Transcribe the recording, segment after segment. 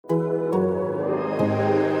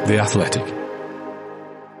The Athletic.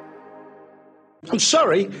 I'm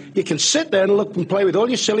sorry, you can sit there and look and play with all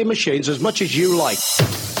your silly machines as much as you like. Is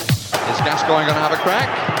Gascoigne going to have a crack?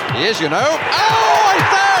 He is, you know. Oh, I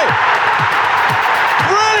say!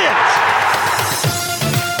 Brilliant!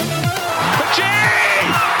 Gee!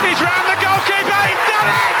 He's round the goalkeeper, he's done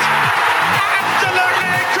it!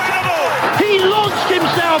 Absolutely incredible! He launched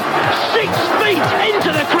himself 6 feet into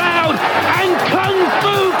the crowd and kung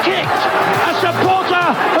fu kicked a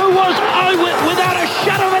supporter who was without a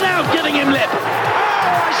shadow of a doubt giving him lip. Oh,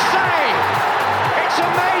 I say! It's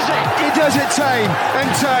amazing! He does it tame and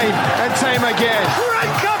tame and tame again.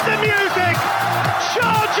 Crank up the music!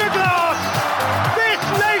 Charge your glass! This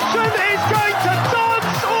nation is going to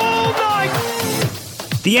dance all night!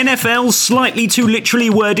 The NFL's slightly too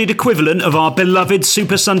literally worded equivalent of our beloved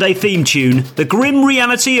Super Sunday theme tune, the grim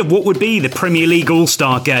reality of what would be the Premier League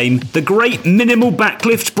All-Star Game, the great minimal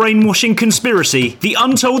backlift brainwashing conspiracy, the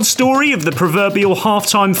untold story of the proverbial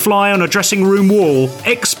halftime fly on a dressing room wall,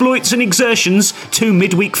 exploits and exertions, 2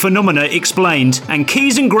 midweek phenomena explained, and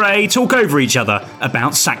Keys and Gray talk over each other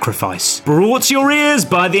about sacrifice. Brought to your ears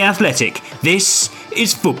by The Athletic, this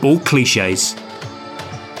is Football Clichés.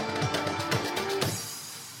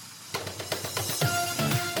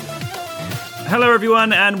 Hello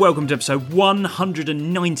everyone and welcome to episode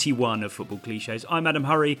 191 of Football Clichés. I'm Adam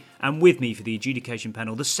Hurrey and with me for the adjudication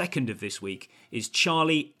panel, the second of this week, is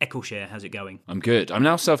Charlie Eccleshare. How's it going? I'm good. I'm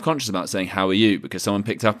now self-conscious about saying how are you because someone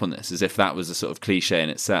picked up on this as if that was a sort of cliche in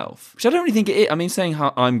itself, which I don't really think it is. I mean, saying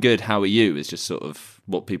I'm good, how are you is just sort of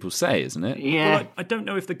what people say, isn't it? Yeah. Well, I don't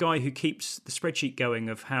know if the guy who keeps the spreadsheet going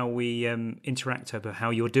of how we interact over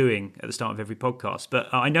how you're doing at the start of every podcast, but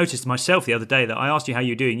I noticed myself the other day that I asked you how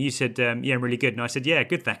you're doing. You said, yeah, I'm really good. And I said, yeah,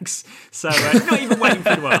 good, thanks. So not even waiting for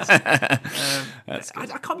you to ask. I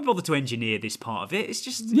can't be bothered to engineer this part of it. It's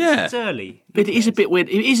just it's early. But it is a bit weird.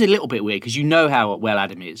 It is a little bit weird because you know how well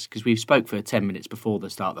Adam is because we've spoke for 10 minutes before the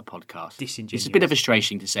start of the podcast. Disingenuous. It's a bit of a strange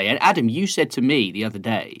thing to say. And Adam, you said to me the other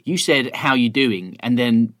day, you said, how you doing? And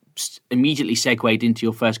then immediately segued into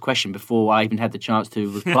your first question before I even had the chance to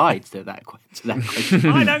reply to that question.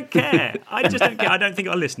 I don't care. I just don't care. I don't think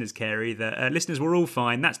our listeners care either. Listeners, we're all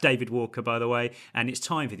fine. That's David Walker, by the way, and it's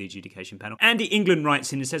time for the adjudication panel. Andy England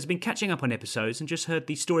writes in and says, I've been catching up on episodes and just heard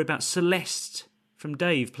the story about Celeste from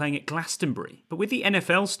Dave playing at Glastonbury. But with the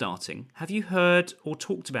NFL starting, have you heard or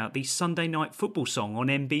talked about the Sunday Night Football song on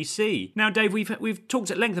NBC? Now, Dave, we've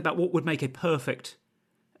talked at length about what would make a perfect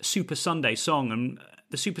Super Sunday song, and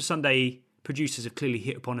the Super Sunday producers have clearly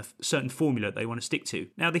hit upon a certain formula they want to stick to.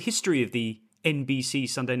 Now, the history of the NBC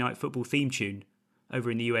Sunday Night Football theme tune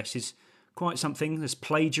over in the US is quite something. There's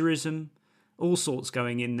plagiarism, all sorts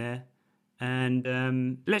going in there.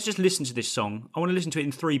 And let's just listen to this song. I want to listen to it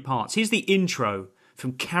in 3 parts. Here's the intro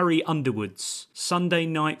from Carrie Underwood's Sunday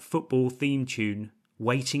Night Football theme tune,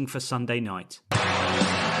 Waiting for Sunday Night.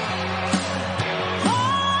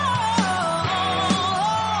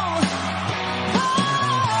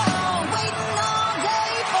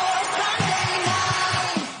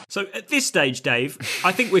 So at this stage, Dave,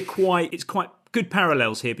 I think it's quite good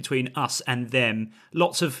parallels here between us and them.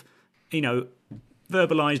 Lots of,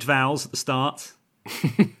 verbalised vowels at the start,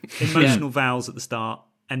 emotional vowels at the start,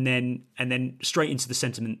 and then straight into the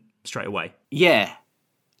sentiment straight away. Yeah,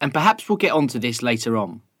 and perhaps we'll get onto this later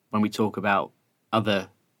on when we talk about other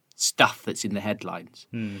stuff that's in the headlines.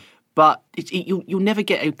 But you'll never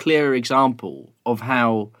get a clearer example of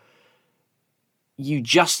how you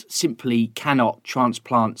just simply cannot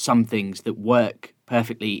transplant some things that work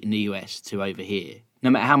perfectly in the US to over here.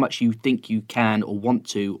 No matter how much you think you can or want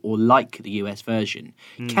to or like the US version.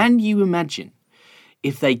 Can you imagine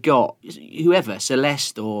if they got whoever,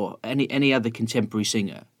 Celeste or any other contemporary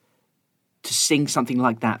singer, to sing something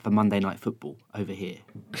like that for Monday Night Football over here?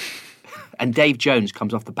 And Dave Jones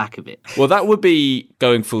comes off the back of it. Well, that would be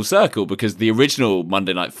going full circle because the original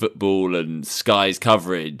Monday Night Football and Sky's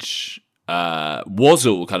coverage was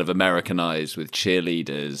all kind of Americanized with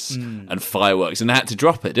cheerleaders and fireworks, and they had to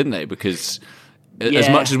drop it, didn't they? Because as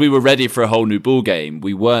much as we were ready for a whole new ball game,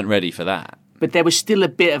 we weren't ready for that. But there was still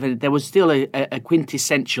a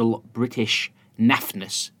quintessential British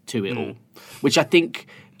naffness to it all, which I think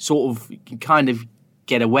sort of can kind of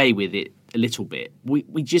get away with it a little bit. We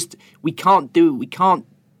cannot do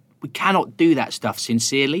that stuff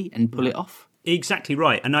sincerely and pull it off. Exactly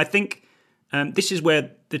right, and I think this is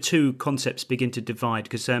where the two concepts begin to divide,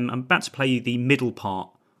 because I'm about to play you the middle part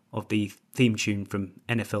of the theme tune from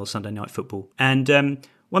NFL Sunday Night Football. And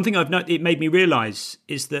one thing I've noticed, it made me realise,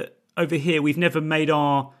 is that over here we've never made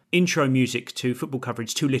our intro music to football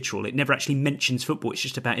coverage too literal. It never actually mentions football. It's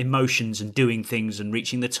just about emotions and doing things and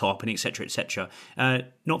reaching the top and etc. etc.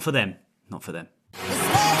 Not for them. Not for them.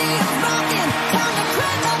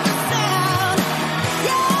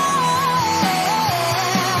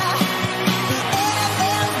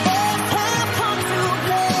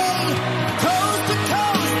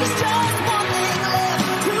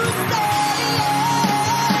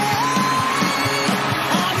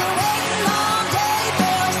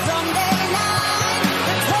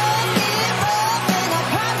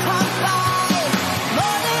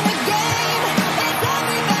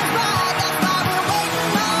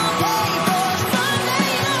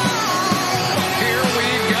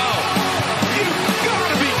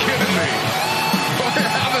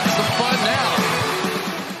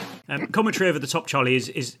 Commentary over the top, Charlie,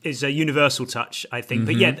 is a universal touch, I think.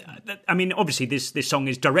 But yeah, I mean, obviously this song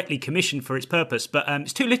is directly commissioned for its purpose, but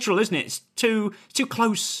it's too literal, isn't it? It's too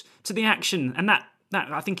close to the action, and that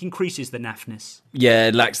I think increases the naffness. Yeah,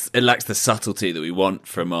 it lacks the subtlety that we want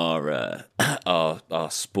from our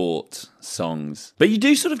sport songs. But you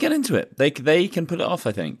do sort of get into it. They can pull it off,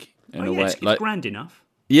 I think, in a way. It's grand enough.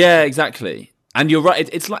 Yeah, exactly. And you're right.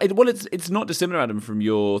 It's not dissimilar, Adam, from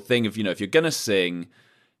your thing of, if you're gonna sing,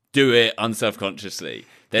 do it unselfconsciously.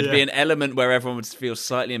 There'd be an element where everyone would feel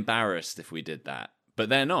slightly embarrassed if we did that. But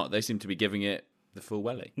they're not. They seem to be giving it the full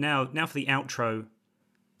welly. Now for the outro,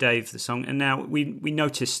 Dave, the song. And now we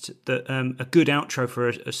noticed that a good outro for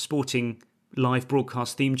a sporting live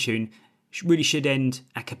broadcast theme tune really should end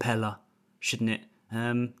a cappella, shouldn't it?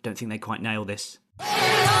 Don't think they quite nail this.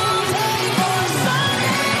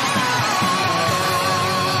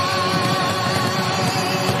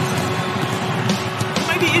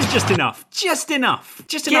 It is just enough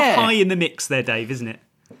high in the mix there, Dave, isn't it?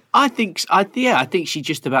 I think she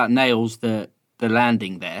just about nails the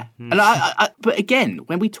landing there. And but again,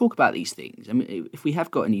 when we talk about these things, I mean, if we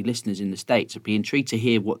have got any listeners in the States, I'd be intrigued to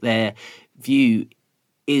hear what their view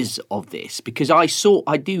is of this, because I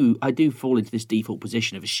do fall into this default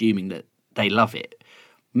position of assuming that they love it.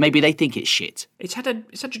 Maybe they think it's shit. It's had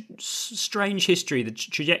such a strange history, the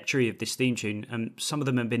trajectory of this theme tune. Some of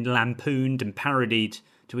them have been lampooned and parodied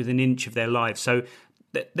to within an inch of their lives. So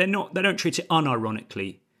they don't treat it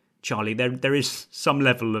unironically, Charlie. There is some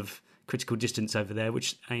level of critical distance over there,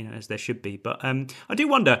 which, as there should be. But I do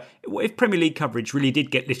wonder, if Premier League coverage really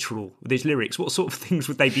did get literal with his lyrics, what sort of things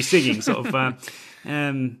would they be singing? Sort of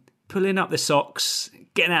pulling up the socks,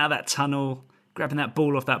 getting out of that tunnel, grabbing that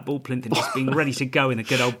ball off that ball plinth and just being ready to go in the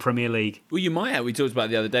good old Premier League. Well, you might have. We talked about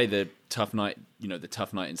the other day, the tough night, the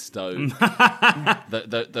tough night in Stoke,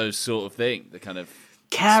 those sort of thing, the kind of...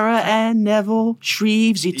 Cara and Neville,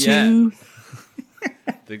 Shrevesy too.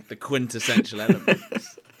 The quintessential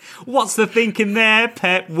elements. What's the thinking there,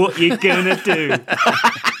 Pep? What you gonna do?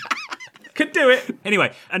 Could do it.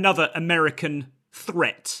 Anyway, another American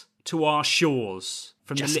threat to our shores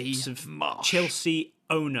from the lips of Chelsea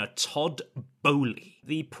owner Todd Boehly.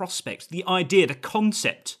 The prospect, the idea, the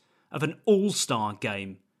concept of an all-star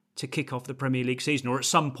game to kick off the Premier League season, or at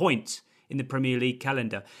some point in the Premier League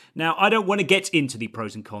calendar. Now, I don't want to get into the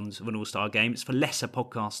pros and cons of an all-star game. It's for lesser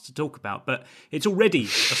podcasts to talk about, but it's already a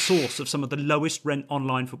source of some of the lowest rent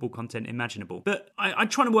online football content imaginable. But I'm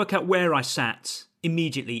trying to work out where I sat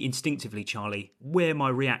immediately, instinctively, Charlie, where my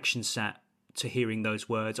reaction sat to hearing those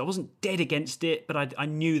words. I wasn't dead against it, but I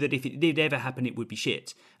knew that if it did ever happen, it would be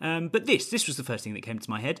shit. But this was the first thing that came to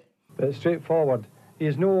my head. But straightforward. He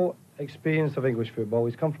has no experience of English football.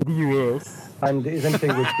 He's come from the US and he's into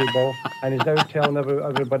English football, and he's now telling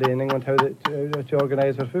everybody in England how to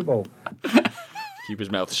organise their football. Keep his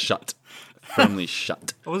mouth shut, firmly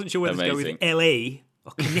shut. I wasn't sure whether to go with LA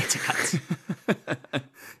or Connecticut.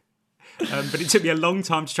 But it took me a long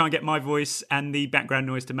time to try and get my voice and the background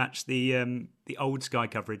noise to match the old Sky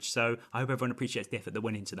coverage. So I hope everyone appreciates the effort that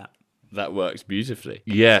went into that. That works beautifully.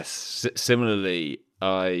 Yes, similarly,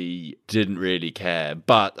 I didn't really care.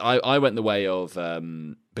 But I went the way of,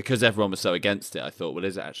 because everyone was so against it, I thought, well,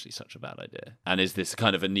 is it actually such a bad idea? And is this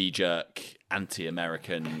kind of a knee-jerk,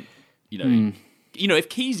 anti-American, if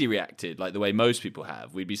Keezy reacted like the way most people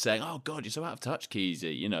have, we'd be saying, oh, God, you're so out of touch,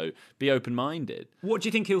 Keezy, be open-minded. What do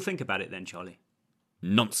you think he'll think about it then, Charlie?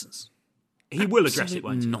 Nonsense. He will address it,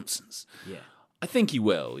 won't he? Nonsense. Yeah. I think he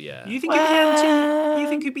will, yeah. You think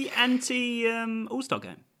he'd be anti All-Star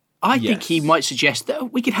game? I think he might suggest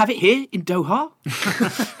that we could have it here in Doha.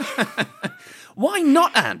 Why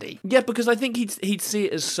not, Andy? Yeah, because I think he'd see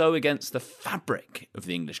it as so against the fabric of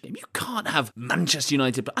the English game. You can't have Manchester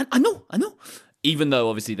United. I know. Even though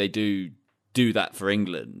obviously they do that for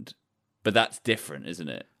England, but that's different, isn't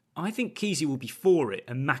it? I think Keezy will be for it,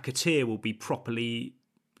 and McAteer will be properly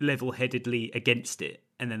level-headedly against it,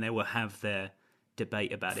 and then they will have their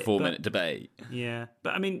debate about it. 4-minute debate. Yeah.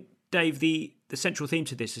 But I mean, Dave, the central theme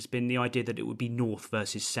to this has been the idea that it would be North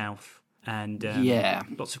versus South, and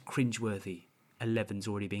lots of cringeworthy 11s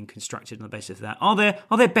already being constructed on the basis of that. Are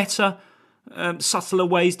there better, subtler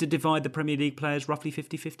ways to divide the Premier League players, roughly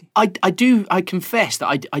 50-50? I confess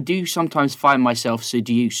that I do sometimes find myself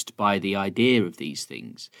seduced by the idea of these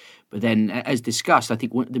things. But then, as discussed, I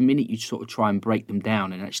think the minute you sort of try and break them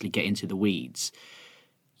down and actually get into the weeds,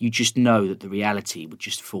 you just know that the reality would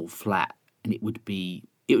just fall flat, and it would be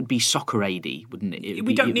soccer-aidy, wouldn't it?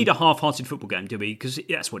 We don't need a half-hearted football game, do we? Because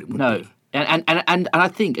that's what it would be. No. And I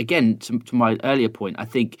think, again, to my earlier point, I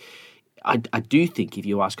do think if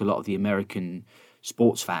you ask a lot of the American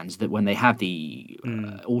sports fans that when they have the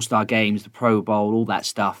All-Star games, the Pro Bowl, all that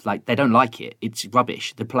stuff, like they don't like it. It's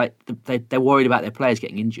rubbish. They're worried about their players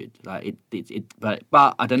getting injured. Like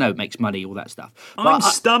but I don't know. It makes money, all that stuff. I'm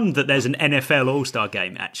stunned that there's an NFL All-Star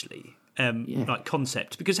game actually, like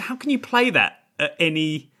concept, because how can you play that at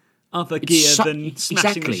any other gear than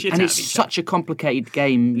smashing the shit out of each other? And it's such a complicated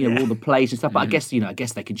game, all the plays and stuff. But I guess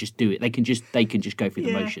they can just do it. They can just go through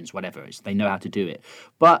the motions, whatever. They know how to do it.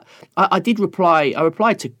 But I did reply. I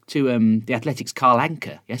replied to the Athletics' Carl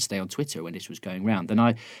Anker yesterday on Twitter when this was going round, and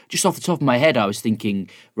I just off the top of my head I was thinking,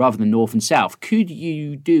 rather than North and South, could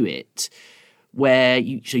you do it where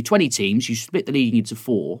 20 teams, you split the league into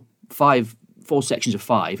four sections of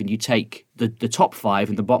 5, and you take the top 5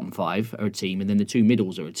 and the bottom 5 are a team, and then the 2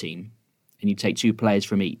 middles are a team, and you take 2 players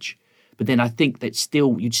from each. But then I think that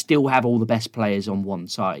you'd still have all the best players on one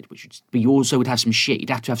side, but you also would have some shit. You'd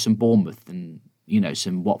have to have some Bournemouth and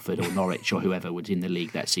some Watford or Norwich or whoever was in the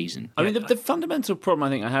league that season. I mean, the fundamental problem I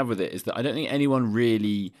think I have with it is that I don't think anyone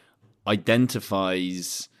really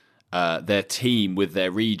identifies their team with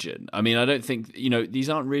their region. I mean, I don't think these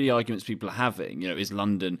aren't really arguments people are having. Is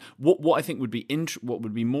London what I think would be what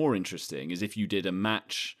would be more interesting is if you did a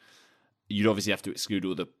match. You'd obviously have to exclude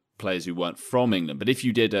all the players who weren't from England, but if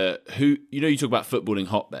you did you talk about footballing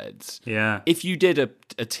hotbeds. Yeah. If you did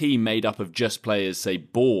a team made up of just players, say,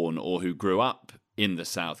 born or who grew up in the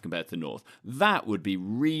South compared to the North, that would be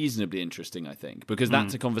reasonably interesting, I think, because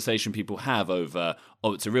that's a conversation people have over,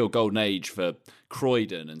 it's a real golden age for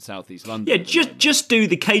Croydon and South East London. Yeah, just do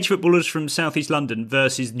the cage footballers from South East London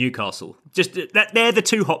versus Newcastle. Just they're the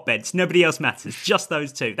 2 hotbeds. Nobody else matters. Just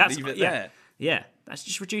those 2. That's Leave it there. Yeah. Let's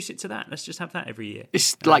just reduce it to that. Let's just have that every year.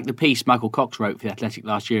 It's like the piece Michael Cox wrote for The Athletic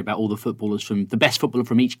last year about all the footballers from the best footballer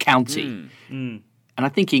from each county. And I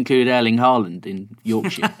think he included Erling Haaland in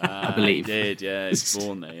Yorkshire, I believe. He did, yeah. He's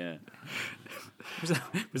born there, yeah.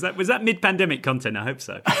 Was that mid-pandemic content? I hope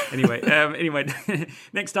so. Anyway,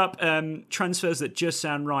 next up, transfers that just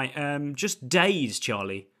sound right. Just days,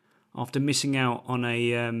 Charlie, after missing out on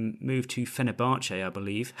a move to Fenerbahce, I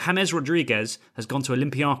believe. James Rodriguez has gone to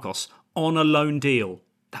Olympiacos on a loan deal.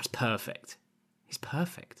 That's perfect. He's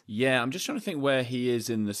perfect. Yeah, I'm just trying to think where he is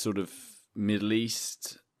in the sort of Middle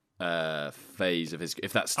East phase of his,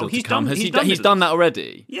 if that's still to come. He's done that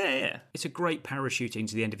already? Yeah. It's a great parachuting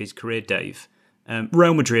to the end of his career, Dave.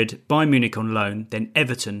 Real Madrid, Bayern Munich on loan, then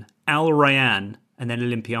Everton, Al Rayyan, and then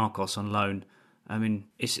Olympiacos on loan. I mean,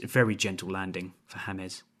 it's a very gentle landing for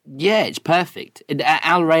James. Yeah, it's perfect.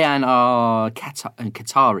 Al Rayyan are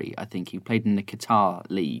Qatari, I think. He played in the Qatar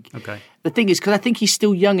league. Okay. The thing is, because I think he's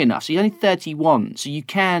still young enough, so he's only 31, so you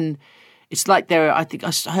can... It's like I think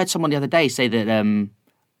I heard someone the other day say that I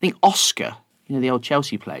think Oscar, the old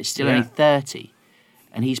Chelsea player, is still only 30,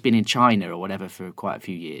 and he's been in China or whatever for quite a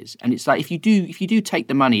few years. And it's like if you do take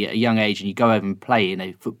the money at a young age and you go over and play in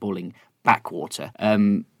a footballing backwater,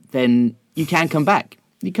 then you can come back.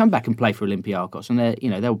 You come back and play for Olympiacos, and they're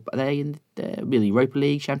in the Europa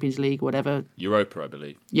League, Champions League, whatever. Europa, I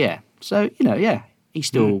believe. Yeah. So he's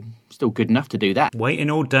still good enough to do that.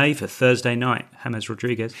 Waiting all day for Thursday night, James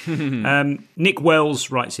Rodriguez. Nick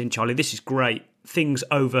Wells writes in, Charlie, this is great. Things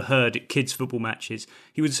overheard at kids' football matches.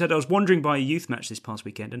 He would have said, I was wandering by a youth match this past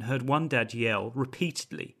weekend and heard one dad yell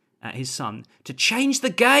repeatedly at his son to change the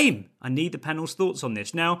game. I need the panel's thoughts on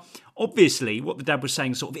this. Now, obviously, what the dad was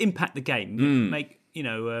saying, sort of impact the game, make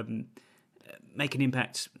an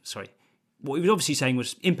impact. Sorry, what he was obviously saying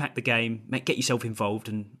was impact the game, get yourself involved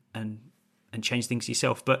and change things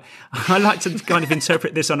yourself. But I like to kind of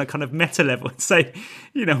interpret this on a kind of meta level and say,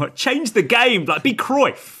 change the game, like be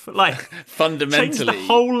Cruyff, like fundamentally change the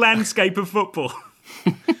whole landscape of football.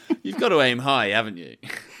 You've got to aim high, haven't you?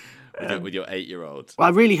 With your 8-year-old. Well,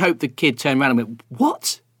 I really hope the kid turned around and went,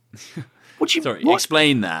 "What? What do you? Sorry, what?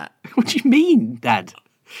 Explain that. What do you mean, Dad?"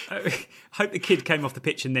 I hope the kid came off the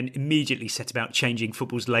pitch and then immediately set about changing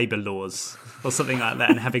football's labour laws or something like that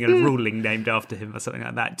and having a ruling named after him or something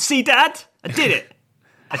like that. See, Dad? I did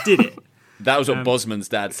it. That was what Bosman's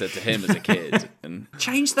dad said to him as a kid. And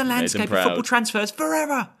change the landscape of proud. football transfers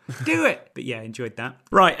forever. Do it. But yeah, enjoyed that.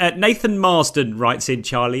 Right, Nathan Marsden writes in,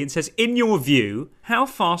 Charlie, and says, in your view, how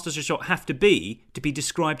fast does a shot have to be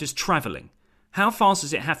described as travelling? How fast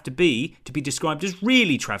does it have to be described as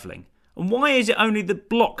really travelling? And why is it only the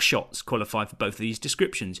block shots qualify for both of these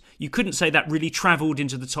descriptions? You couldn't say that really travelled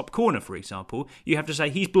into the top corner, for example. You have to say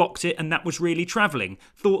he's blocked it and that was really travelling.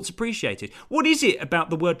 Thoughts appreciated. What is it about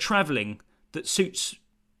the word travelling that suits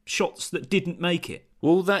shots that didn't make it?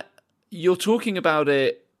 Well, that you're talking about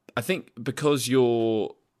it, I think, because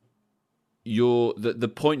the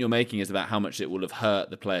point you're making is about how much it will have hurt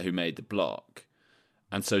the player who made the block.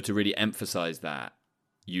 And so to really emphasise that,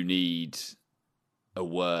 you need a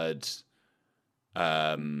word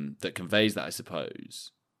that conveys that, I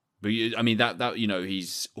suppose. But he's and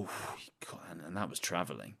that was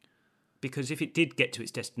travelling. Because if it did get to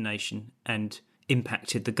its destination and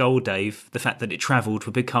impacted the goal, Dave, the fact that it travelled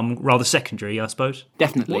would become rather secondary, I suppose.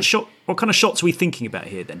 Definitely. What kind of shots are we thinking about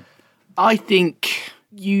here then? I think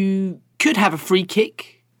you could have a free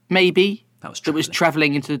kick, maybe. That was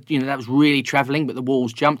travelling into, that was really travelling, but the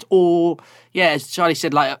walls jumped. Or, as Charlie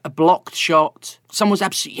said, like a blocked shot. Someone's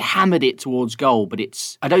absolutely hammered it towards goal, but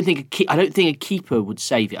I don't think a keeper would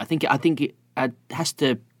save it. I think it has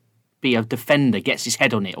to be a defender gets his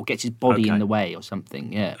head on it or gets his body in the way or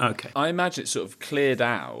something. Yeah. Okay. I imagine it's sort of cleared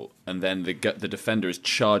out, and then the defender is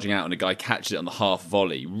charging out, and a guy catches it on the half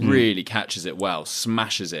volley, really catches it well,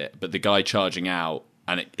 smashes it, but the guy charging out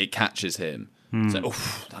and it catches him. So,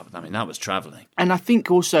 that was travelling. And I think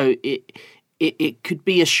also it could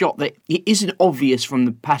be a shot that it isn't obvious from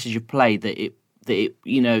the passage of play that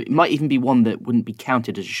it might even be one that wouldn't be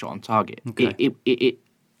counted as a shot on target. Okay.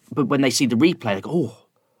 But when they see the replay, they go,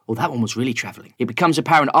 that one was really travelling. It becomes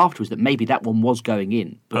apparent afterwards that maybe that one was going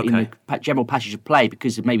in. But in the general passage of play,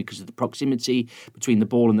 because of the proximity between the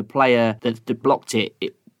ball and the player that blocked it,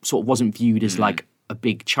 it sort of wasn't viewed as like a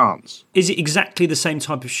big chance. Is it exactly the same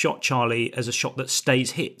type of shot, Charlie, as a shot that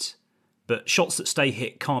stays hit? But shots that stay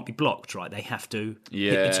hit can't be blocked, right? They have to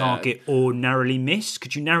hit the target or narrowly miss.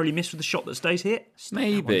 Could you narrowly miss with a shot that stays hit?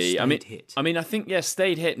 Maybe. I mean, I think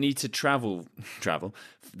stayed hit need to travel.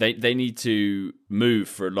 They need to move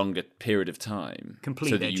for a longer period of time,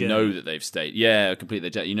 complete so their that you journey. know that they've stayed. Yeah, complete their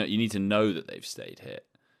journey. You need to know that they've stayed hit.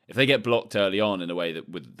 If they get blocked early on in a way that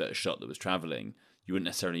with a shot that was travelling, you wouldn't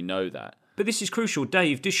necessarily know that. But this is crucial,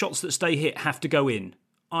 Dave. Do shots that stay hit have to go in?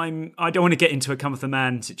 I don't want to get into a come with the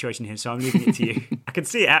man situation here, so I'm leaving it to you. I can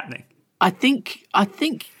see it happening. I think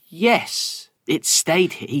yes. It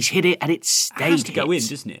stayed hit. He's hit it and it stayed hit. It has to go in,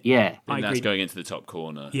 doesn't it? Yeah. And that's going into the top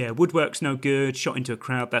corner. Yeah, woodwork's no good. Shot into a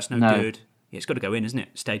crowd, that's no good. Yeah, it's got to go in, isn't it?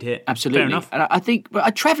 Stayed hit. Absolutely. Fair enough. And I think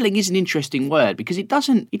travelling is an interesting word because it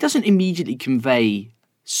doesn't immediately convey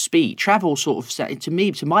speed. Travel sort of,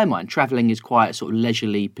 to my mind, travelling is quite a sort of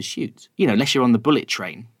leisurely pursuit. Unless you're on the bullet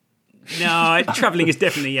train. No, travelling is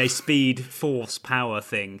definitely a speed, force, power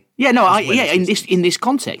thing. Yeah, no, in this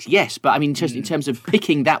context, yes. But I mean, just in terms of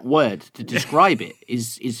picking that word to describe it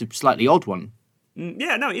is a slightly odd one.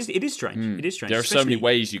 Yeah, no, it is strange. It is strange. There are so many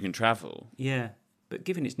ways you can travel. Yeah, but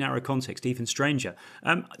given its narrow context, even stranger.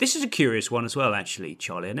 This is a curious one as well, actually,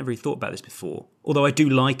 Charlie. I never really thought about this before, although I do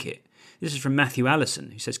like it. This is from Matthew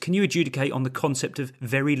Allison, who says, can you adjudicate on the concept of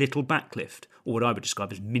very little backlift, or what I would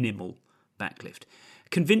describe as minimal backlift?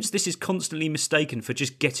 Convinced this is constantly mistaken for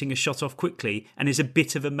just getting a shot off quickly and is a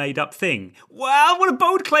bit of a made-up thing. Wow, what a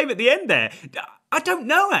bold claim at the end there. I don't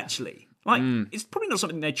know, actually. It's probably not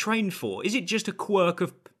something they trained for. Is it just a quirk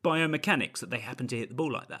of biomechanics that they happen to hit the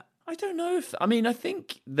ball like that? I don't know I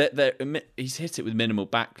think that he's hit it with minimal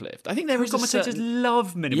backlift. I think there is commentators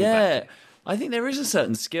love minimal backlift. I think there is a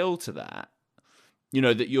certain skill to that.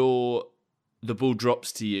 That the ball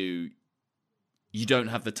drops to you, you don't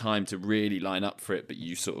have the time to really line up for it, but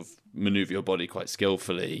you sort of maneuver your body quite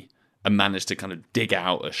skillfully and manage to kind of dig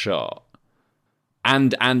out a shot.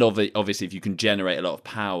 And obviously, if you can generate a lot of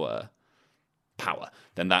power,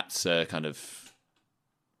 then that's kind of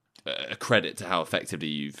a credit to how effectively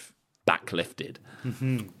you've backlifted.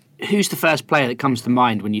 Mm-hmm. Who's the first player that comes to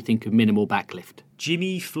mind when you think of minimal backlift?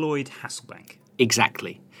 Jimmy Floyd Hasselbank.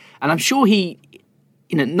 Exactly. And I'm sure he,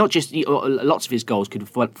 not just lots of his goals could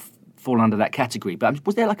fall under that category, but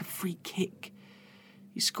was there like a free kick?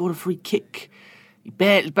 He scored a free kick.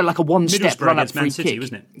 But like a one-step run-up free Man City, kick.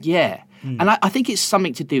 wasn't it? Yeah. And I think it's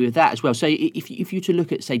something to do with that as well. So if you to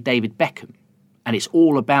look at, say, David Beckham, and it's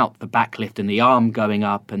all about the backlift and the arm going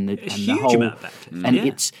up and the whole amount of backlift. and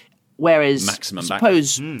it's. Whereas Maximum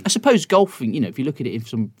I suppose golfing, if you look at it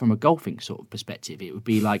from a golfing sort of perspective, it would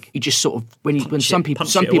be like you just sort of when some people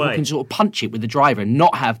can sort of punch it with the driver and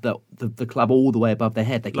not have the club all the way above their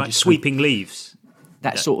head. They can like just sweeping leaves,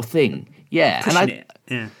 that sort of thing. Yeah,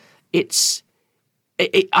 It's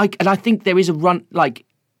I think there is a run like.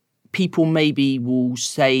 People maybe will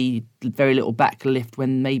say very little backlift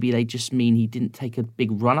when maybe they just mean he didn't take a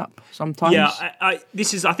big run up sometimes. Yeah, I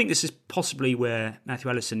think this is possibly where Matthew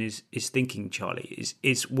Allison is thinking, Charlie,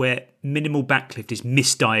 is where minimal backlift is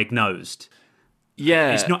misdiagnosed.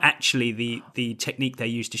 Yeah. It's not actually the technique they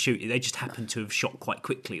use to shoot it. They just happen to have shot quite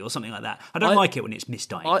quickly or something like that. I don't like it when it's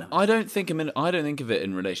misdiagnosed. I don't think of it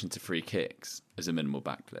in relation to free kicks as a minimal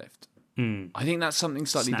backlift. I think that's something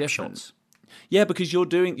slightly different. Yeah, because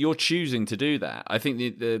you're choosing to do that. I think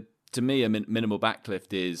to me a minimal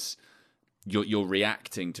backlift is you're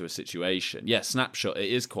reacting to a situation. Yeah, snapshot. It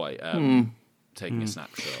is quite taking a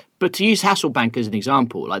snapshot. But to use Hasselbank as an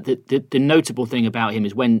example, like the notable thing about him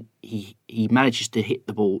is when he manages to hit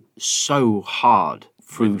the ball so hard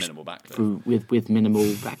with minimal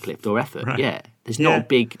backlift or effort. Right. Yeah. There's not a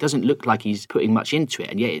big. It doesn't look like he's putting much into it,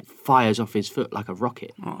 and yet it fires off his foot like a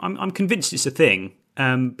rocket. Well, I'm convinced it's a thing.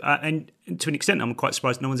 And to an extent, I'm quite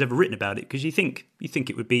surprised no one's ever written about it because you think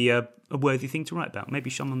it would be a worthy thing to write about. Maybe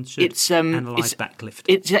someone should analyse backlift.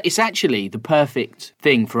 It's actually the perfect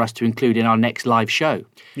thing for us to include in our next live show.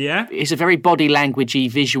 Yeah, it's a very body languagey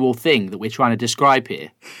visual thing that we're trying to describe here.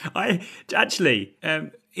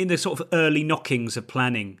 In the sort of early knockings of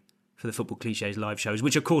planning for the Football Clichés live shows,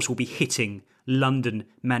 which of course will be hitting London,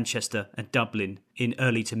 Manchester and Dublin in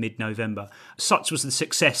early to mid-November. Such was the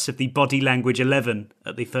success of the Body Language 11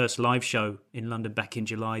 at the first live show in London back in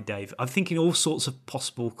July, Dave. I'm thinking all sorts of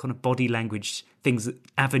possible kind of body language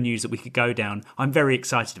avenues that we could go down. I'm very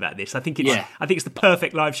excited about this. I think it's the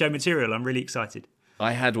perfect live show material. I'm really excited.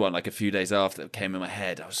 I had one like a few days after that came in my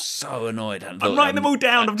head. I was so annoyed. I'm writing them all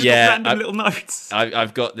down. I'm just random little notes.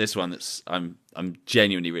 I've got this one that's I'm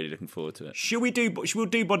genuinely really looking forward to it. Should we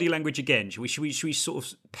do body language again? Should we sort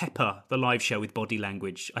of pepper the live show with body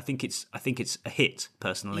language? I think it's a hit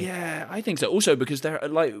personally. Yeah, I think so. Also because there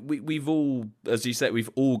like we've all, as you said, we've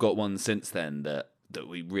all got one since then that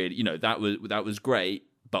we really that was great.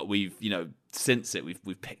 But we've, since it,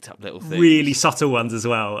 we've picked up little things. Really subtle ones as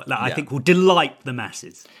well. That I think will delight the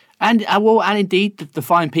masses. And indeed, the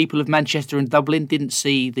fine people of Manchester and Dublin didn't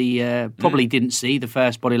see the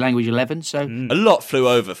first Body Language 11. So a lot flew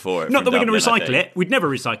over for it. Not that we're going to recycle it. We'd never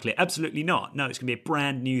recycle it. Absolutely not. No, it's going to be a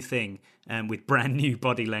brand new thing. With brand new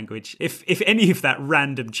body language. If any of that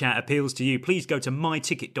random chat appeals to you, please go to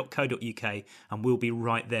myticket.co.uk and we'll be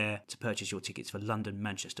right there to purchase your tickets for London,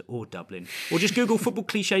 Manchester or Dublin. Or just Google Football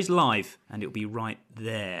Clichés Live and it'll be right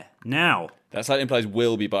there. Now... That slightly implies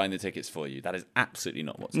we'll be buying the tickets for you. That is absolutely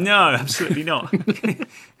not what's happening. No, absolutely not.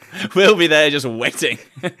 We'll be there just waiting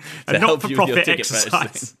to help you with your ticket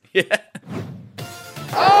exercise. Yeah.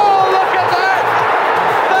 Oh, look at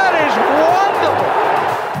that! That is wonderful!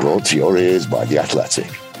 Brought to your ears by The Athletic.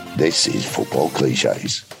 This is Football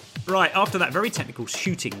Clichés. Right, after that very technical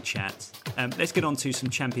shooting chat, let's get on to some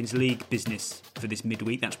Champions League business for this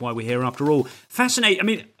midweek. That's why we're here after all.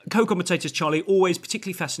 Co-commentators Charlie, always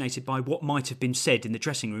particularly fascinated by what might have been said in the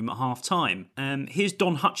dressing room at half-time. Here's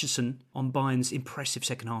Don Hutchison on Bayern's impressive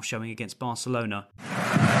second-half showing against Barcelona.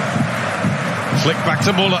 Flick back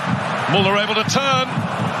to Muller. Muller able to turn.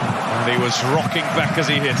 And he was rocking back as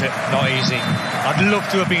he hit it. Not easy. I'd love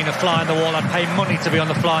to have been a fly on the wall. I'd pay money to be on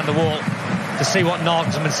the fly on the wall to see what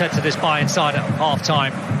Nagelsmann said to this Bayern side at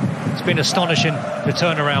half-time. It's been astonishing, the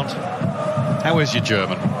turnaround. How is your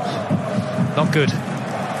German? Not good.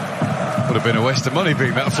 Would have been a waste of money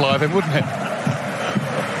being that fly then, wouldn't it?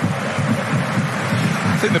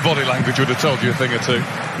 I think the body language would have told you a thing or two.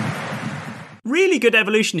 Really good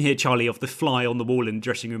evolution here, Charlie, of the fly on the wall in the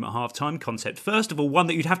dressing room at half-time concept. First of all, one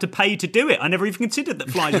that you'd have to pay to do it. I never even considered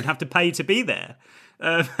that flies would have to pay to be there.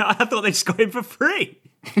 I thought they just got in for free.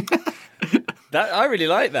 I really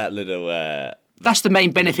like that little... That's the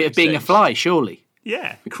main benefit of being a fly, surely.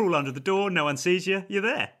 Yeah, crawl under the door, no one sees you, you're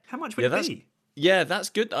there. How much would it be? Yeah, that's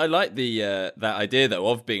good. I like the that idea though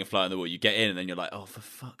of being a fly on the wall. You get in and then you're like, oh, for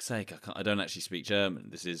fuck's sake, I don't actually speak German.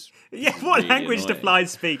 This is what really language annoying. do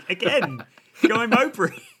flies speak? Again, Guy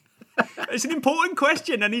Mowbray. It's an important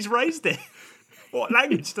question, and he's raised it. What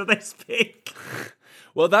language do they speak?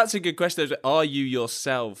 Well, that's a good question. Are you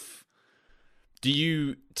yourself? Do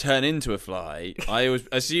you turn into a fly? I was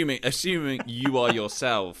assuming you are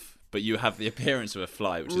yourself, but you have the appearance of a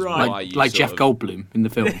fly, which is why you like Jeff Goldblum in the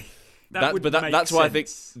film. That's why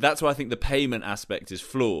I think the payment aspect is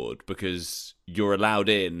flawed, because you're allowed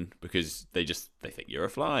in because they think you're a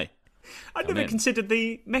fly. I never considered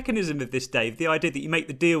the mechanism of this, Dave. The idea that you make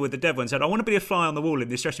the deal with the devil and said, I want to be a fly on the wall in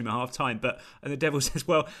this dressing room at half time. And the devil says,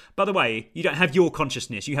 well, by the way, you don't have your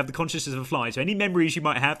consciousness. You have the consciousness of a fly. So any memories you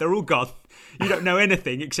might have, they're all gone. You don't know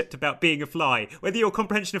anything except about being a fly. Whether your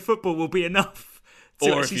comprehension of football will be enough to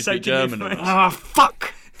or actually if you soak speak in German. Ah,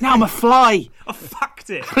 fuck! Now I'm a fly. I fucked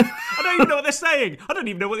it. I don't even know what they're saying. I don't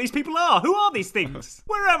even know what these people are. Who are these things?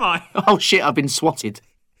 Where am I? Oh shit! I've been swatted.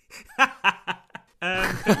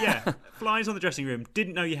 But yeah, flies on the dressing room.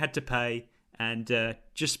 Didn't know you had to pay, and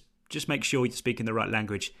just make sure you're speaking the right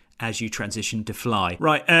language as you transition to fly.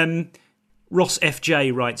 Right. Ross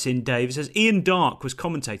FJ writes in, Dave, says, Ian Darke was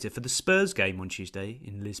commentator for the Spurs game on Tuesday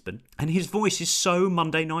in Lisbon, and his voice is so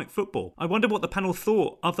Monday Night Football. I wonder what the panel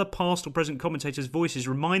thought other past or present commentators' voices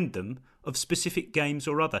remind them of specific games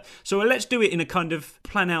or other. So let's do it in a kind of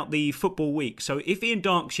plan out the football week. So if Ian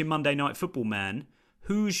Darke's your Monday Night Football man,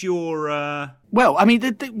 who's your... Well, I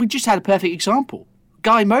mean, we just had a perfect example.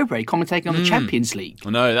 Guy Mowbray commentating on the Champions League. I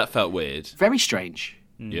know, that felt weird. Very strange.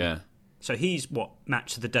 Yeah. So he's what,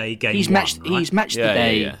 match of the day game He's one, match right? He's match of the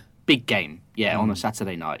day, big game, on a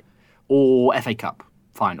Saturday night, or FA Cup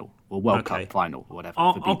final, or World Cup final, or whatever.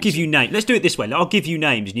 I'll give you names. Let's do it this way. I'll give you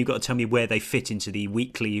names, and you've got to tell me where they fit into the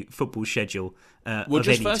weekly football schedule. Well,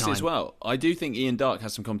 just firstly time. as well, I do think Ian Darke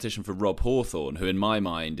has some competition for Rob Hawthorne, who in my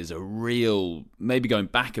mind is a real, maybe going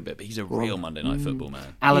back a bit, but he's a real Monday Night Football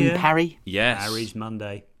man. Alan Parry? Yes. Parry's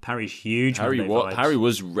Monday. Parry's huge. Harry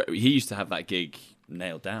vibes. he used to have that gig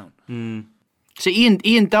nailed down. So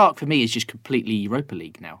Ian Darke for me is just completely Europa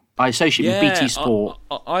League now. I associate with BT Sport.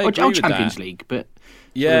 I agree with Champions that. League, but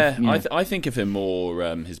yeah, sort of, I think of him more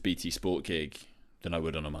his BT Sport gig than I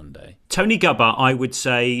would on a Monday. Tony Gubba, I would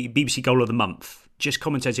say BBC Goal of the Month, just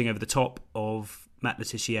commentating over the top of Matt Le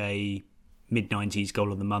Tissier, mid-90s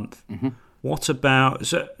Goal of the Month. Mm-hmm. What about...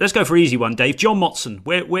 So let's go for an easy one, Dave. John Motson,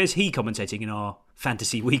 where's he commentating in our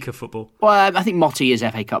fantasy week of football? Well, I think Motti is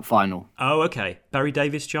FA Cup final. Oh, okay. Barry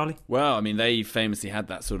Davies, Charlie? Well, I mean, they famously had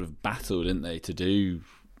that sort of battle, didn't they, to do...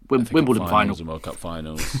 Wimbledon final and World Cup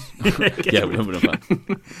finals. Yeah, Wimbledon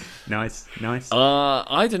final. Nice.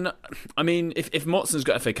 I don't know. I mean, if Motson's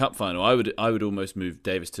got FA Cup final, I would almost move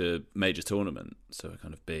Davis to major tournament, so a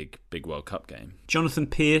kind of big World Cup game. Jonathan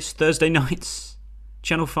Pearce, Thursday nights,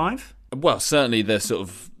 Channel 5? Well, certainly the sort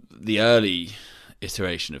of the early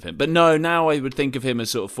iteration of him, but no, now I would think of him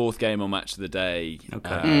as sort of fourth game on Match of the Day.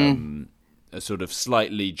 Okay. A sort of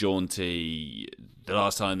slightly jaunty. The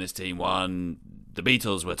last time this team won, the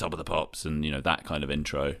Beatles were top of the pops, and that kind of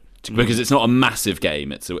intro, because it's not a massive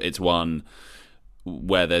game. It's one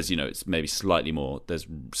where there's it's maybe slightly more. There's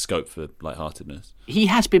scope for lightheartedness. He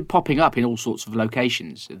has been popping up in all sorts of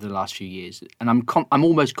locations in the last few years, and I'm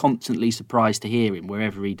almost constantly surprised to hear him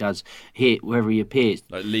wherever he appears.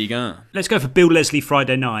 Like Ligue 1. Let's go for Bill Leslie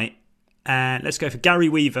Friday night, and let's go for Gary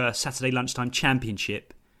Weaver Saturday lunchtime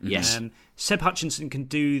championship. Yes. Seb Hutchinson can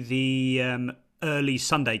do the early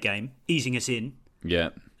Sunday game, easing us in. Yeah.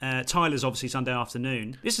 Tyler's obviously Sunday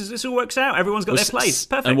afternoon. This all works out. Everyone's got their place.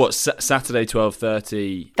 Perfect. And what, Saturday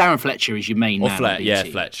 12:30? Darren Fletcher is your main man.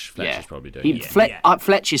 Fletch is probably doing it.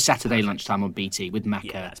 Fletch is Saturday lunchtime on BT with Macca.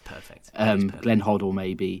 Yeah, that's perfect. Glenn Hoddle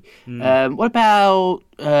maybe. What about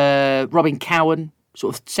Robin Cowan?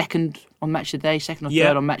 Sort of second on Match of the Day, second or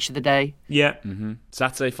third on Match of the Day. Yeah. Mm-hmm.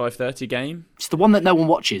 Saturday 5:30 game. It's the one that no one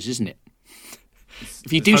watches, isn't it?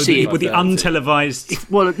 If you do see it with the untelevised,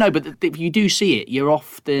 well, no, but if you do see it, you're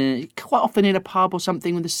quite often in a pub or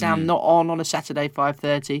something with the sound not on a Saturday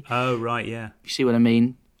 5:30. Oh right, yeah. You see what I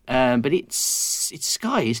mean? But it's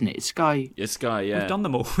Sky, isn't it? It's Sky. It's Sky, yeah. We've done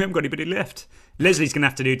them all. We haven't got anybody left. Leslie's going to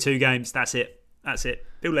have to do 2 games. That's it.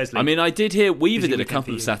 Bill Leslie. I mean, I did hear Weaver did a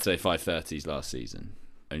couple of Saturday 5:30s last season.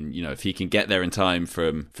 And, if he can get there in time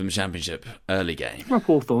from the Championship early game. Rob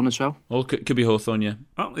Hawthorne as well. Or could be Hawthorne, yeah.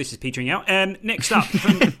 Oh, this is petering out. Next up,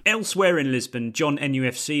 from elsewhere in Lisbon, John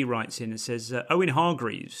NUFC writes in and says, Owen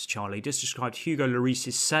Hargreaves, Charlie, just described Hugo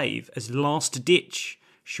Lloris's save as last ditch.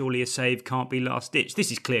 Surely a save can't be last ditch. This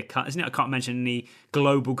is clear cut, isn't it? I can't mention any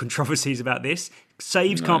global controversies about this.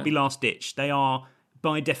 Saves can't be last ditch. They are,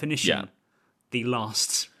 by definition, the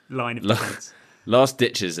last line of defence. Last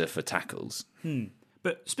ditches are for tackles.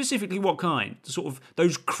 But specifically what kind? Sort of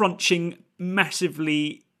those crunching,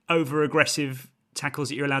 massively over-aggressive tackles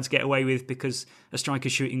that you're allowed to get away with because a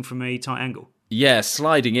striker's shooting from a tight angle? Yeah,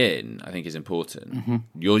 sliding in, I think, is important. Mm-hmm.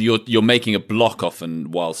 You're making a block often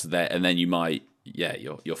whilst there, and then you might,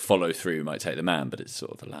 your follow-through might take the man, but it's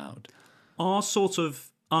sort of allowed. Are sort of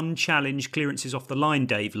unchallenged clearances off the line,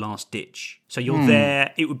 Dave, last ditch. So you're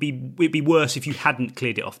there. It'd be worse if you hadn't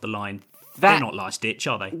cleared it off the line. They're not last ditch,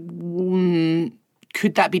 are they?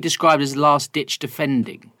 Could that be described as last ditch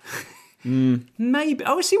defending? Maybe.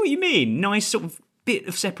 Oh, I see what you mean. Nice sort of bit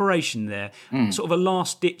of separation there. Sort of a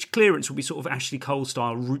last ditch clearance would be sort of Ashley Cole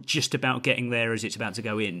style, just about getting there as it's about to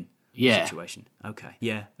go in. Yeah. Situation. Okay.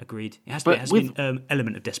 Yeah. Agreed. It has been an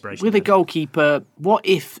element of desperation. With a goalkeeper, what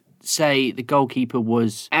if, say, the goalkeeper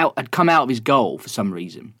had come out of his goal for some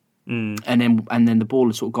reason, and then the ball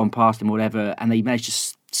had sort of gone past him or whatever, and they managed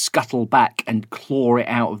to scuttle back and claw it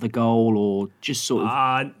out of the goal, or just sort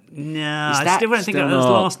of... No, I still don't think that was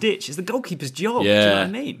last ditch. It's the goalkeeper's job. Yeah. Do you know what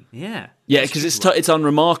I mean? Yeah. Yeah, because it's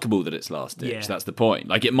unremarkable that it's last ditch. Yeah. That's the point.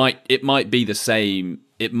 Like it might be the same.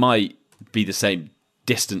 It might be the same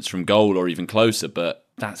distance from goal or even closer, but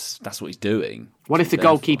that's what he's doing. What if the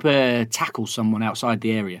goalkeeper tackles someone outside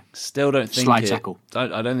the area? Still don't think slide tackle.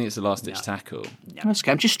 I don't think it's a last ditch tackle. No. That's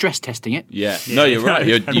okay. I'm just stress testing it. Yeah. No, you're right.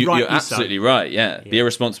 You're Rightly absolutely so. right. Yeah. Be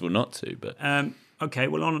irresponsible not to. But Okay,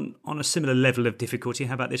 well, on a similar level of difficulty,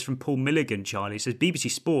 how about this from Paul Milligan, Charlie? It says,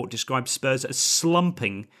 BBC Sport describes Spurs as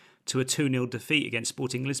slumping to a 2-0 defeat against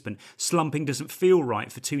Sporting Lisbon. Slumping doesn't feel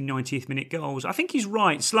right for 2 90th-minute goals. I think he's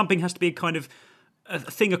right. Slumping has to be a kind of a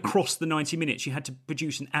thing across the 90 minutes. You had to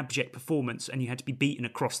produce an abject performance and you had to be beaten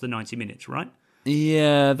across the 90 minutes, right?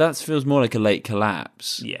 yeah, that feels more like a late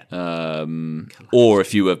collapse. Yeah. Or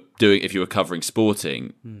if you were covering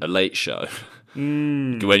Sporting, a late show.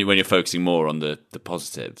 When you're focusing more on the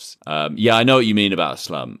positives. Yeah, I know what you mean about a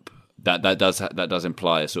slump. That does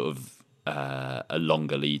imply a sort of a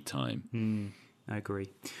longer lead time. I agree.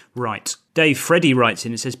 Right. Dave Freddy writes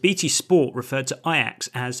in and says, BT Sport referred to Ajax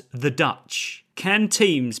as the Dutch. Can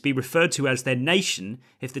teams be referred to as their nation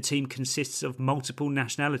if the team consists of multiple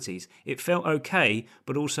nationalities? It felt okay,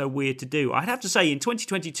 but also weird to do. I'd have to say, in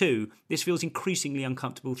 2022, this feels increasingly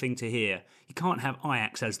uncomfortable thing to hear. You can't have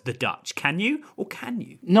Ajax as the Dutch, can you? Or can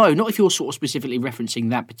you? No, not if you're sort of specifically referencing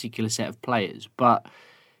that particular set of players, but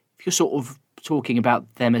if you're sort of talking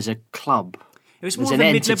about them as a club. It's more of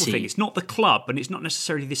a mid-level thing. It's not the club, and it's not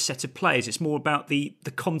necessarily this set of players. It's more about the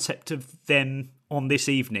concept of them on this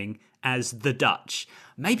evening as the Dutch.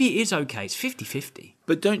 Maybe it is okay. It's 50-50.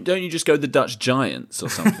 But don't you just go the Dutch Giants or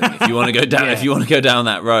something if you want to go down if you want to go down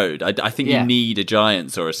that road? I think you need a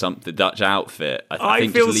Giants or the Dutch outfit. I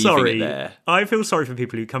think feel just sorry. leaving it there. I feel sorry for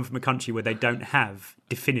people who come from a country where they don't have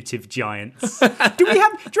definitive giants. Do you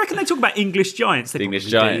reckon they talk about English giants? They English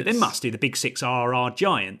giants. They must do. The big six are our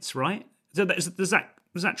giants, right? So does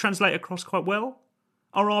that translate across quite well?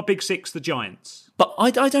 Are our big six the giants? But I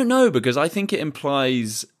don't know, because I think it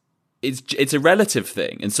implies it's a relative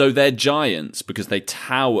thing, and so they're giants because they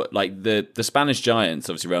tower, like the Spanish giants,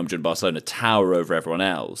 obviously Real Madrid and Barcelona, tower over everyone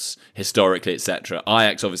else historically, etc.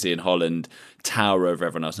 Ajax, obviously in Holland, tower over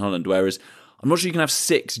everyone else in Holland. Whereas I'm not sure you can have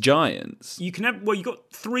 6 giants. You can have you've got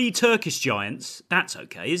 3 Turkish giants. That's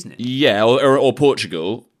okay, isn't it? Yeah, or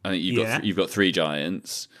Portugal. I think you've got 3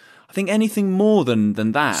 giants. I think anything more than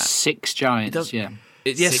that. 6 giants, yeah.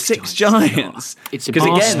 6 giants. It's a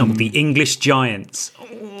Arsenal, the English giants.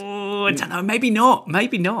 Oh, I don't know. Maybe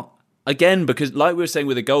not. Again, because like we were saying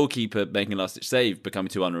with a goalkeeper making a last-ditch save becoming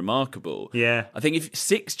too unremarkable. Yeah. I think if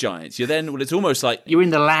 6 giants, it's almost like... You're in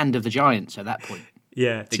the land of the giants at that point.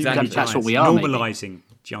 Yeah, exactly. That's what we are. Normalising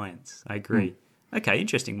giants. I agree. Okay,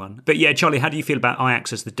 interesting one. But yeah, Charlie, how do you feel about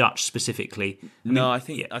Ajax as the Dutch specifically? I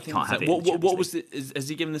think can't have it. What was it? Has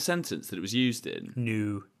he given the sentence that it was used in?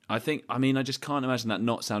 No. I just can't imagine that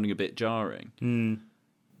not sounding a bit jarring.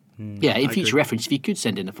 Yeah, in future reference, if you could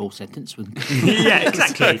send in a full sentence. Yeah,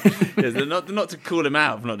 exactly. They're not to call him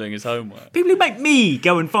out for not doing his homework. People who make me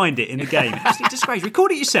go and find it in the game. It's a disgrace.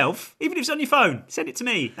 Record it yourself, even if it's on your phone. Send it to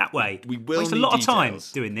me that way. We will waste a need lot of time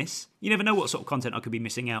details. doing this. You never know what sort of content I could be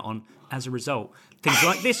missing out on as a result. Things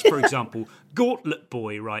like this, for example. Gauntlet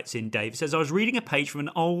Boy writes in, Dave, says, I was reading a page from an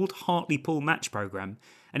old Hartlepool match programme,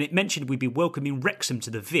 and it mentioned we'd be welcoming Wrexham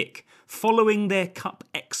to the Vic following their cup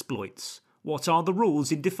exploits. What are the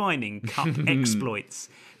rules in defining cup exploits?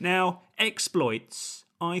 Now, exploits,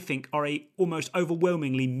 I think, are a almost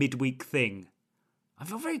overwhelmingly midweek thing. I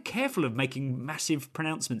feel very careful of making massive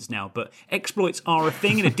pronouncements now, but exploits are a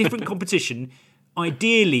thing in a different competition,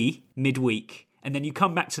 ideally midweek, and then you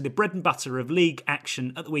come back to the bread and butter of league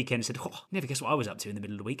action at the weekend and said, never guess what I was up to in the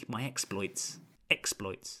middle of the week. My exploits.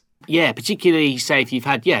 Exploits. Yeah, particularly, say, if you've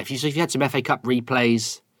had some FA Cup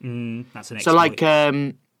replays. That's an exploit. So,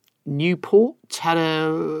 like, Newport had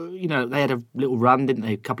they had a little run, didn't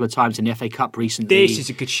they, a couple of times in the FA Cup recently. This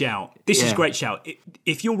is a good shout. This is a great shout.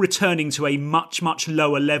 If you're returning to a much, much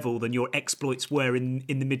lower level than your exploits were in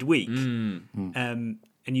the midweek,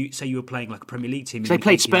 and you say you were playing like a Premier League team. They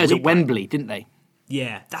played Spurs at Wembley, didn't they?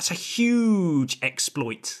 Yeah, that's a huge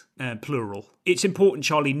exploit, plural. It's important,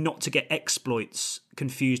 Charlie, not to get exploits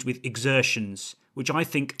confused with exertions, which I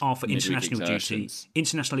think are for international duty.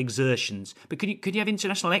 International exertions. But could you have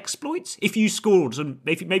international exploits? If you scored,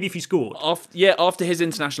 maybe if you scored. After his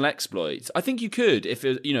international exploits, I think you could. If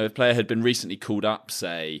a player had been recently called up,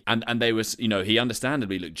 say, and they was, he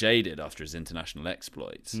understandably looked jaded after his international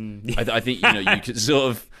exploits. I think you could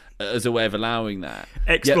sort of, as a way of allowing that.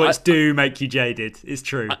 Exploits do make you jaded. It's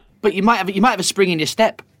true. But you might have a spring in your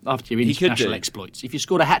step after your international exploits. If you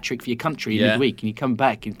scored a hat-trick for your country in midweek and you come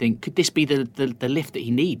back and think, could this be the lift that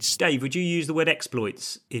he needs? Dave, would you use the word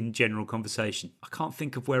exploits in general conversation? I can't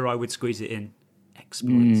think of where I would squeeze it in.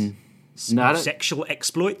 Exploits. No, sexual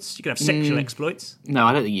exploits? You could have sexual exploits. No,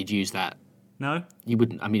 I don't think you'd use that. No? You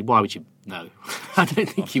wouldn't. I mean, why would you? No. I don't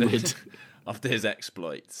think you would. After his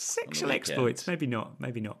exploits. Sexual exploits, maybe not.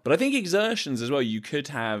 But I think exertions as well, you could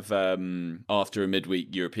have after a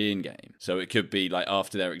midweek European game. So it could be like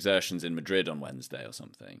after their exertions in Madrid on Wednesday or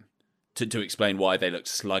something. To explain why they looked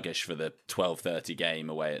sluggish for the 12:30 game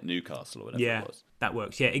away at Newcastle or whatever it was. That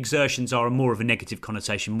works. Yeah, exertions are more of a negative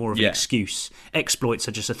connotation, more of an excuse. Exploits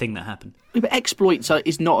are just a thing that happen. Yeah, but exploits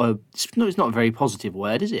is not a very positive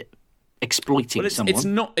word, is it? Exploiting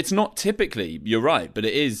someone. It's not typically, you're right, but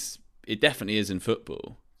it definitely is in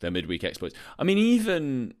football, their midweek exploits. I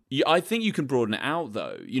mean, I think you can broaden it out,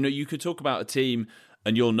 though. You could talk about a team,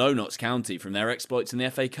 and you'll know Notts County from their exploits in the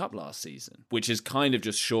FA Cup last season, which is kind of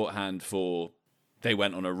just shorthand for they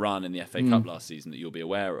went on a run in the FA Cup last season that you'll be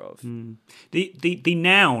aware of. The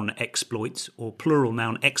noun exploits, or plural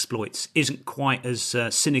noun exploits, isn't quite as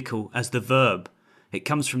cynical as the verb. It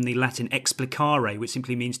comes from the Latin explicare, which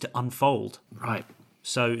simply means to unfold. Right.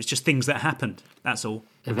 So it's just things that happened. That's all.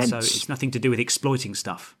 Events. So it's nothing to do with exploiting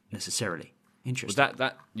stuff necessarily. Interesting.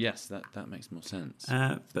 Well, that makes more sense.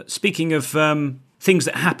 But speaking of things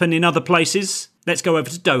that happen in other places, let's go over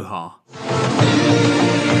to Doha.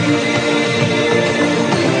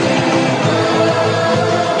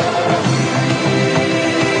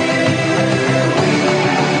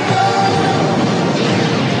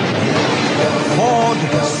 Ford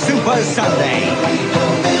Super Sunday.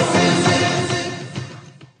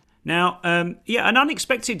 Now, an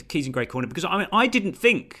unexpected Keys and Gray Corner, because I didn't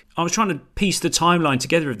think, I was trying to piece the timeline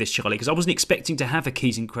together of this, Charlie, because I wasn't expecting to have a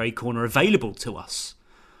Keys and Gray Corner available to us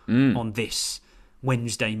on this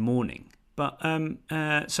Wednesday morning. But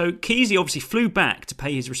so Keysy obviously flew back to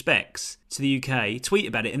pay his respects to the UK, tweet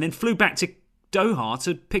about it, and then flew back to Doha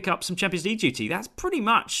to pick up some Champions League duty. That's pretty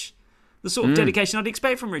much the sort of dedication I'd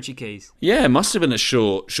expect from Richie Keys. Yeah, it must have been a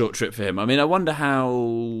short trip for him. I mean, I wonder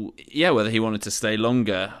whether he wanted to stay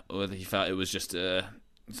longer or whether he felt it was just a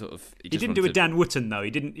sort of... He didn't do a Dan Wootton, though.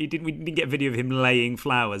 We didn't get a video of him laying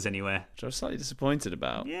flowers anywhere. Which I was slightly disappointed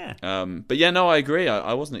about. Yeah. But yeah, no, I agree.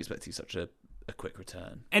 I wasn't expecting such a quick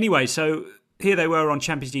return. Anyway, so here they were on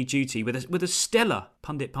Champions League duty with a stellar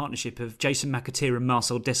pundit partnership of Jason McAteer and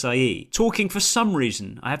Marcel Desailly, talking for some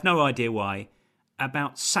reason, I have no idea why,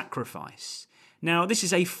 about sacrifice. Now, this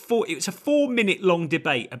is it's a 4-minute long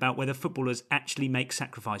debate about whether footballers actually make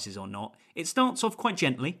sacrifices or not. It starts off quite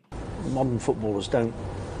gently. Modern footballers don't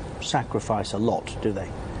sacrifice a lot, do they?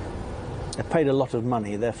 They're paid a lot of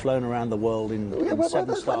money. They're flown around the world in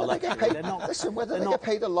 7-star luxury. Listen, whether they get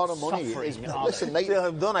paid a lot of money is... Listen, they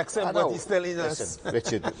don't accept what he's telling us. Listen,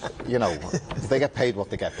 Richard, they get paid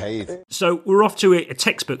what they get paid. So we're off to a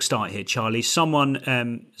textbook start here, Charlie.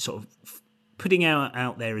 Someone sort of putting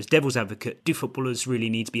out there as devil's advocate, do footballers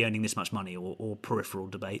really need to be earning this much money, or peripheral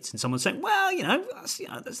debates? And someone saying, well,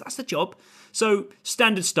 that's the job. So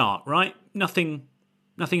standard start, right? Nothing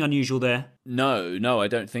unusual there. No, I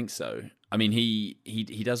don't think so. I mean,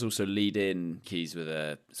 he does also lead in Keys with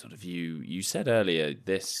a sort of you said earlier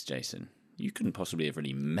this, Jason. You couldn't possibly have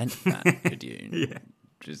really meant that, could you? Yeah.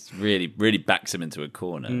 Just really, really backs him into a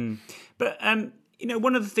corner. But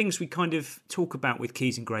one of the things we kind of talk about with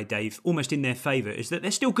Keys and Gray, Dave, almost in their favour, is that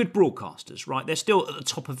they're still good broadcasters, right? They're still at the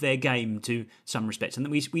top of their game to some respects, and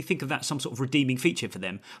we think of that as some sort of redeeming feature for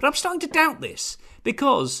them. But I'm starting to doubt this,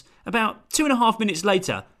 because about 2.5 minutes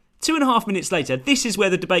later, this is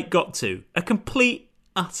where the debate got to. A complete,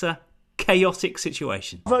 utter chaotic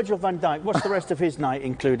situation. Virgil van Dijk, what's the rest of his night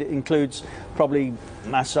include? It includes probably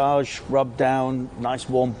massage, rub down, nice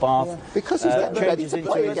warm bath. Yeah. Because he's getting ready to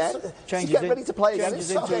play again. He's getting ready to play again.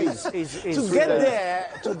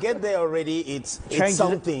 To get there already, it's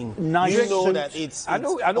something. Nice you know that it's I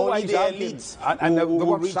know why he's elite. And the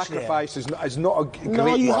word sacrifice is not a great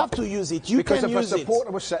No, you word. have to use it. You because can use it. Because if a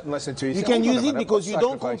supporter was sitting listening to you can use it because you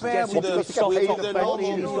don't compare with the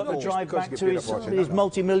normal He's got to people. drive back to his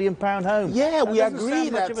multi-million-pound home. Yeah, we agree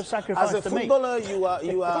that much of a sacrifice as a footballer, you are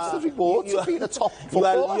That's the reward to being a top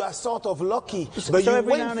footballer. you are sort of lucky. So But you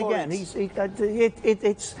every went now and for again, it.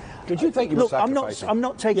 it's. Did you think you were sacrificing? I'm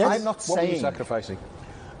not taking. I'm not saying. What were you sacrificing?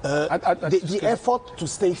 The effort to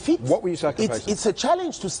stay fit. What were you sacrificing? It's a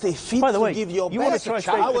challenge to stay fit. By the way, to give your you best. want to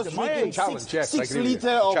try I was to my drinking challenge. 6 litres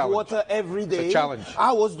of water every day. It's a challenge.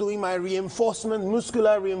 I was doing my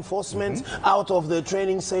muscular reinforcement out of the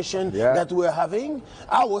training session that we're having.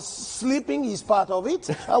 I was sleeping is part of it.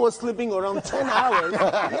 I was sleeping around 10 hours.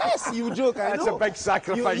 Yes, you joke, I know. That's a big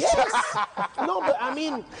sacrifice. Yes. No, but I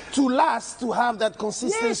mean, to have that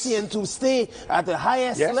consistency and to stay at the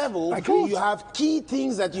highest level, you have key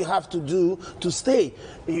things that you have to do to stay.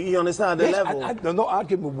 You understand the level? I'm not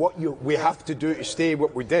arguing with what we have to do to stay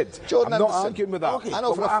what we did. Jordan I'm not Anderson. arguing with that. Okay.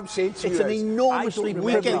 But what I'm saying to you It's an enormously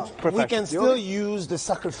we can still use the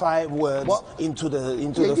sacrifice words into the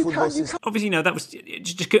football system. Obviously, no, that was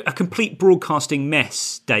just a complete broadcasting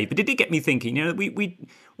mess, Dave. But it did get me thinking. You know,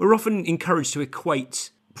 we're often encouraged to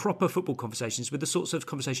equate proper football conversations with the sorts of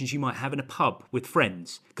conversations you might have in a pub with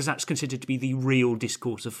friends, because that's considered to be the real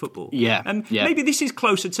discourse of football. Maybe this is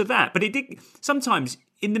closer to that, but it did sometimes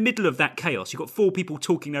in the middle of that chaos. You've got 4 people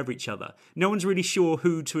talking over each other. No one's really sure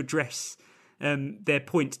who to address their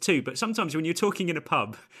point to. But sometimes when you're talking in a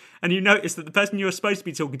pub and you notice that the person you're supposed to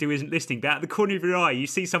be talking to isn't listening, but out of the corner of your eye you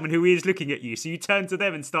see someone who is looking at you, so you turn to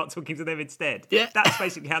them and start talking to them instead. Yeah. That's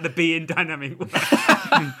basically how the be-in dynamic works.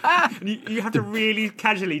 And you have to really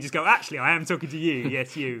casually just go, actually, I am talking to you.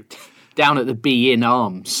 Yes, you. Down at the Be-In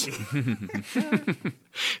Arms.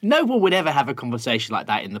 No one would ever have a conversation like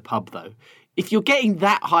that in the pub, though. If you're getting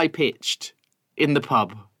that high-pitched in the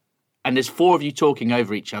pub and there's 4 of you talking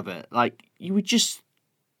over each other, like, you'd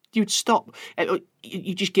stop.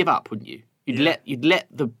 You'd just give up, wouldn't you? You'd let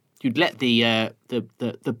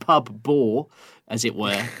the pub bore, as it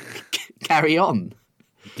were, carry on.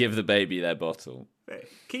 Give the baby their bottle.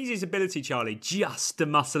 Keys' ability, Charlie, just to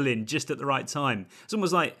muscle in just at the right time. It's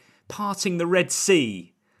almost like parting the Red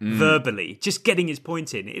Sea verbally, just getting his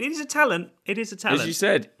point in. It is a talent. As you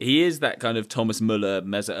said, he is that kind of Thomas Muller,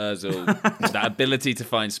 Mesut Ozil, that ability to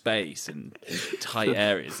find space in tight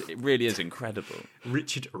areas. It really is incredible.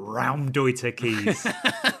 Richard Raumdeuter Keys.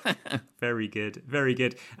 Very good, very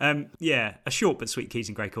good. A short but sweet Keys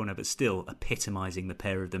and Grey Corner, but still epitomising the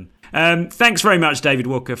pair of them. Thanks very much, David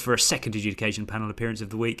Walker, for a second adjudication panel appearance of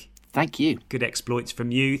the week. Thank you. Good exploits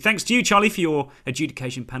from you. Thanks to you, Charlie, for your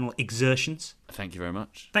adjudication panel exertions. Thank you very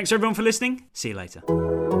much. Thanks everyone for listening. See you later.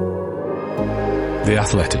 The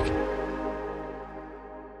Athletic.